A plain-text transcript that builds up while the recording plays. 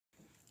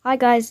Hi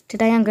guys,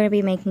 today I'm going to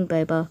be making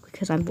boba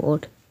because I'm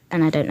bored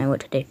and I don't know what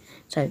to do.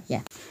 So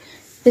yeah.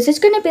 This is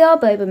going to be our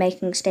boba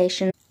making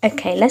station.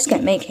 Okay, let's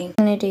get making.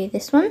 I'm going to do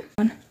this one.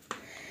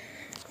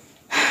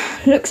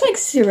 Looks like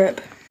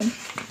syrup.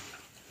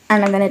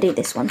 And I'm going to do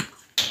this one.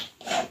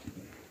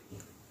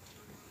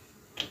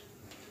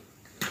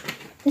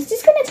 This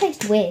is going to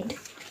taste weird.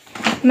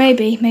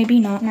 Maybe, maybe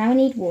not. Now we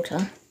need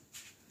water.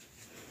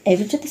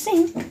 Over to the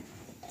sink.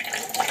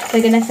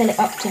 We're going to fill it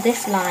up to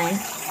this line.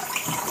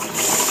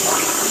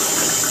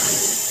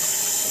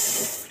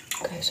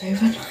 Goes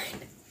over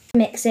line.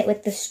 Mix it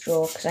with the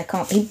straw because I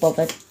can't be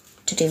bothered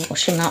to do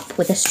washing up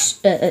with a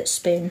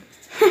spoon.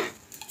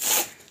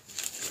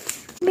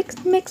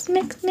 Mix, mix,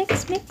 mix,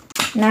 mix,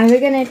 mix. Now we're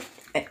going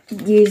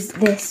to use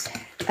this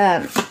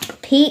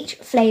peach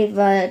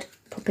flavoured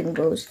popping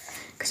balls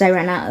because I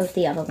ran out of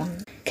the other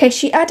one. Okay,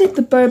 she added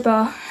the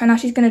boba and now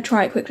she's going to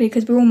try it quickly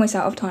because we're almost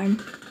out of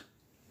time.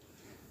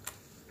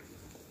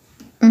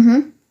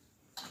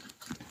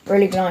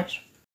 Really nice.